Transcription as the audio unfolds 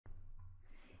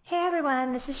Hey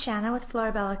everyone, this is Shanna with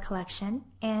Florabella Collection,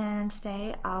 and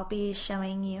today I'll be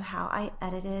showing you how I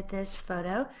edited this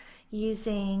photo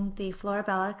using the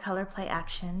Florabella Colorplay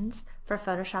Actions for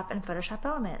Photoshop and Photoshop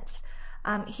Elements.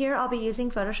 Here I'll be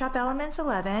using Photoshop Elements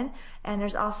 11, and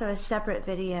there's also a separate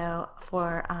video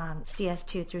for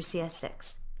CS2 through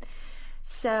CS6.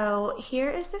 So here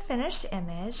is the finished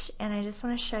image, and I just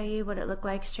want to show you what it looked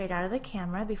like straight out of the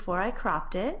camera before I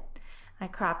cropped it. I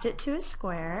cropped it to a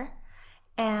square.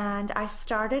 And I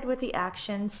started with the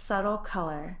action subtle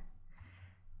color.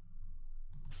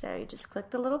 So you just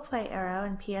click the little play arrow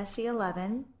in PSE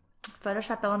 11.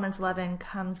 Photoshop Elements 11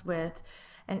 comes with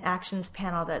an actions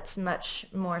panel that's much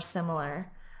more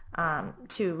similar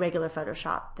to regular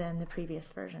Photoshop than the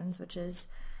previous versions, which is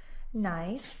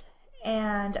nice.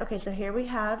 And okay, so here we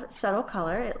have subtle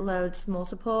color. It loads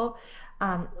multiple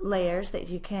layers that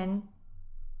you can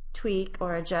tweak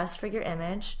or adjust for your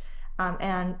image.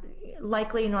 And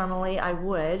likely normally I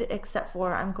would, except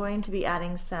for I'm going to be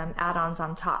adding some add-ons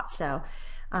on top. So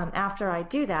after I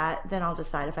do that, then I'll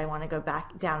decide if I want to go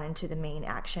back down into the main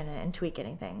action and tweak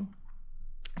anything.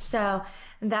 So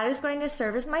that is going to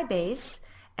serve as my base.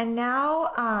 And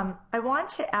now I want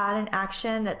to add an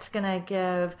action that's going to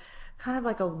give kind of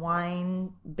like a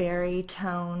wine berry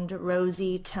toned,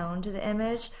 rosy tone to the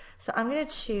image. So I'm going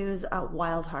to choose a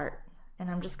Wild Heart, and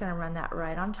I'm just going to run that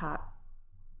right on top.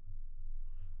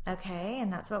 Okay,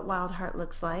 and that's what Wild Heart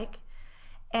looks like.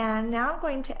 And now I'm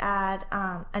going to add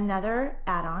another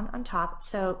add-on on top.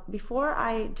 So before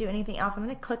I do anything else, I'm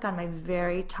going to click on my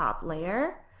very top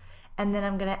layer, and then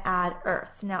I'm going to add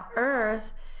Earth. Now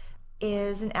Earth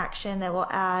is an action that will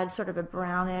add sort of a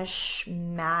brownish,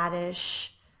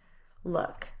 mattish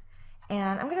look.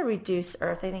 And I'm going to reduce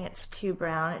Earth. I think it's too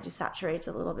brown. It desaturates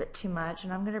a little bit too much,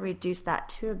 and I'm going to reduce that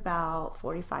to about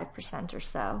 45% or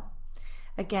so.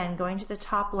 Again, going to the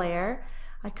top layer,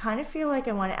 I kind of feel like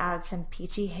I want to add some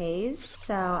peachy haze,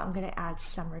 so I'm going to add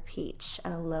Summer Peach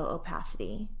at a low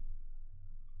opacity.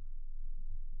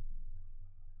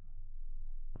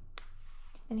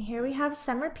 And here we have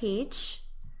Summer Peach.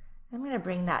 I'm going to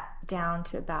bring that down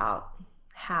to about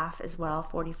half as well,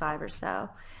 45 or so.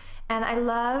 And I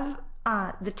love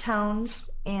the tones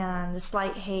and the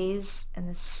slight haze and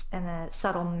the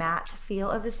subtle matte feel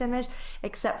of this image,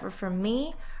 except for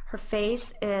me, her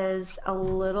face is a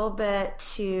little bit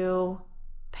too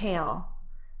pale.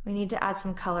 We need to add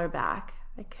some color back.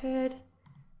 I could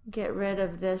get rid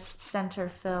of this center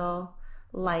fill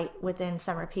light within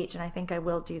Summer Peach, and I think I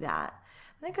will do that.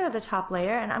 I'm going to go to the top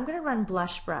layer, and I'm going to run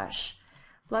Blush Brush.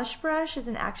 Blush Brush is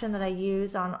an action that I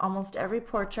use on almost every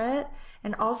portrait,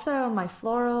 and also my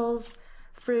florals,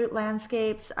 fruit,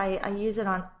 landscapes. I use it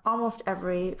on almost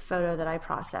every photo that I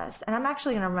process. And I'm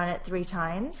actually going to run it 3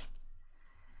 times.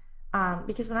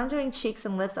 Because when I'm doing cheeks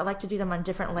and lips, I like to do them on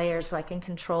different layers so I can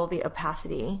control the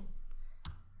opacity.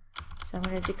 So I'm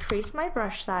going to decrease my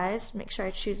brush size, make sure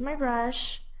I choose my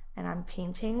brush, and I'm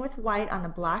painting with white on a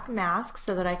black mask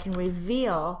so that I can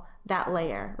reveal that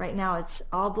layer. Right now it's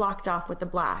all blocked off with the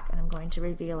black, and I'm going to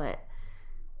reveal it.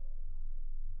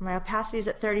 My opacity is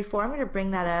at 34. I'm going to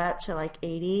bring that up to like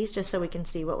 80 just so we can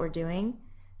see what we're doing.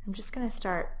 I'm just going to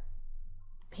start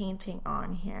painting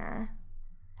on here,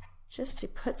 just to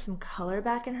put some color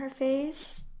back in her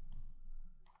face.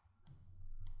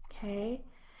 Okay.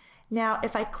 Now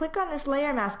if I click on this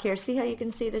layer mask here, see how you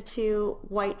can see the 2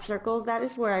 white circles? That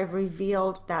is where I've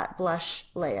revealed that blush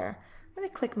layer. I'm going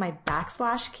to click my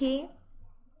backslash key,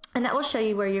 and that will show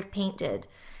you where you've painted.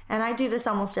 And I do this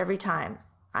almost every time.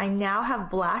 I now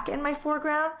have black in my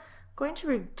foreground. I'm going to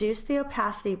reduce the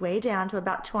opacity way down to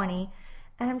about 20,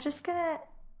 and I'm just going to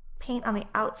paint on the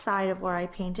outside of where I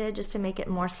painted just to make it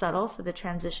more subtle, so the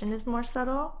transition is more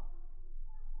subtle.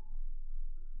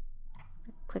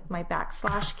 Click my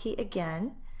backslash key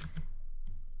again.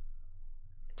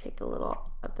 Take a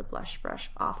little of the blush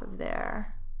brush off of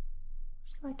there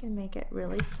so I can make it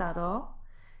really subtle.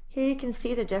 Here you can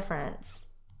see the difference.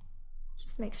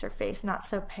 Just makes her face not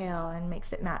so pale and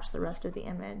makes it match the rest of the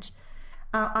image.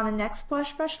 On the next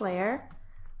blush brush layer,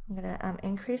 I'm going to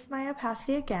increase my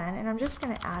opacity again, and I'm just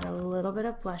going to add a little bit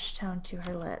of blush tone to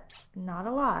her lips. Not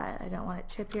a lot. I don't want it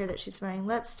to appear that she's wearing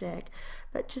lipstick,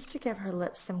 but just to give her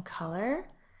lips some color.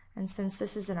 And since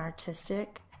this is an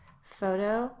artistic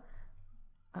photo,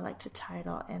 I like to tie it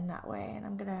all in that way. And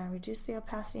I'm going to reduce the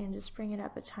opacity and just bring it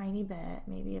up a tiny bit,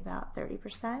 maybe about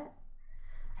 30%.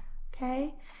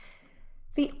 Okay.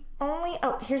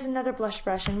 Here's another blush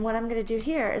brush, and what I'm going to do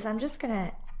here is I'm just going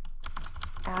to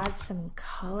add some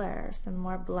color, some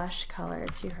more blush color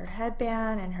to her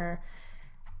headband and her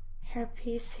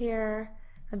hairpiece here.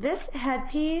 This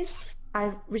headpiece,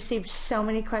 I've received so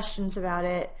many questions about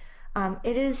it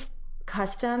It is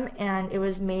custom and it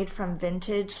was made from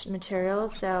vintage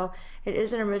materials, so it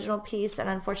is an original piece, and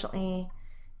unfortunately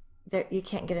you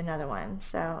can't get another one,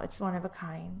 so it's one of a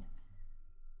kind.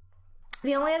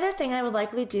 The only other thing I would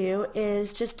likely do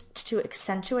is just to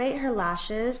accentuate her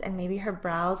lashes and maybe her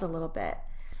brows a little bit.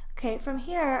 Okay, from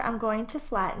here I'm going to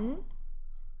flatten,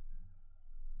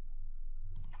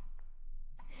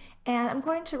 and I'm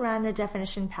going to run the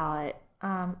definition palette.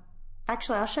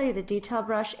 Actually, I'll show you the detail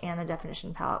brush and the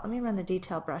definition palette. Let me run the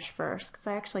detail brush first because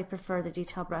I actually prefer the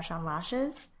detail brush on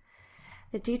lashes.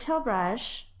 The detail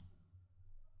brush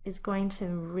is going to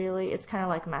really, it's kind of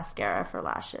like mascara for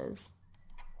lashes.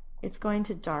 It's going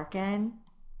to darken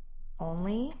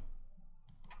only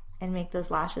and make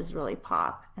those lashes really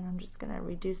pop. And I'm just going to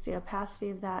reduce the opacity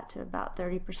of that to about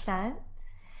 30%.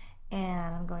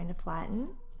 And I'm going to flatten.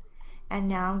 And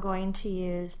now I'm going to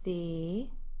use the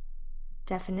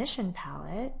definition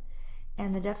palette.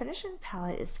 And the definition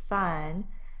palette is fun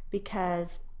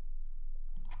because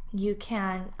you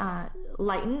can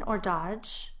lighten or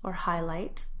dodge or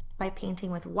highlight by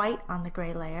painting with white on the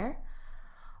gray layer,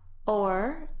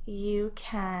 or you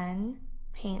can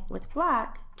paint with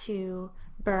black to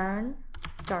burn,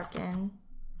 darken.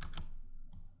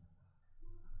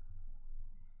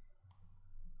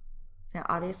 Now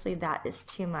obviously that is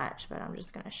too much, but I'm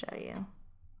just going to show you.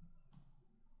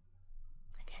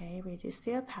 Okay, reduce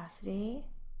the opacity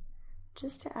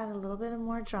just to add a little bit of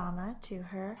more drama to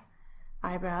her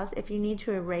eyebrows. If you need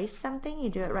to erase something, you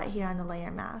do it right here on the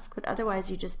layer mask, but otherwise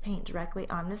you just paint directly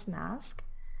on this mask.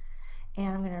 And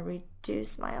I'm going to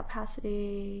reduce my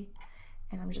opacity,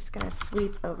 and I'm just going to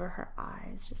sweep over her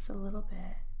eyes just a little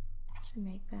bit to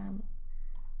make them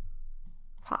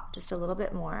pop just a little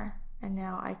bit more. And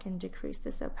now I can decrease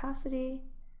this opacity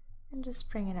and just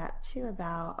bring it up to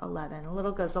about 11. A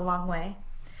little goes a long way.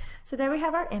 So there we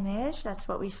have our image. That's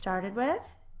what we started with,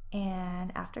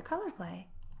 and after color play.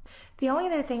 The only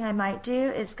other thing I might do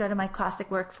is go to my classic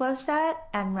workflow set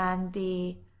and run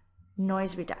the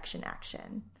noise reduction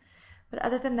action. But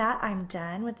other than that, I'm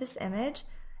done with this image,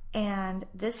 and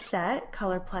this set,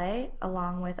 Color Play,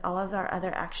 along with all of our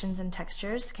other actions and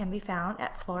textures, can be found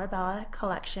at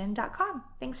florabellacollection.com.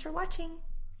 Thanks for watching.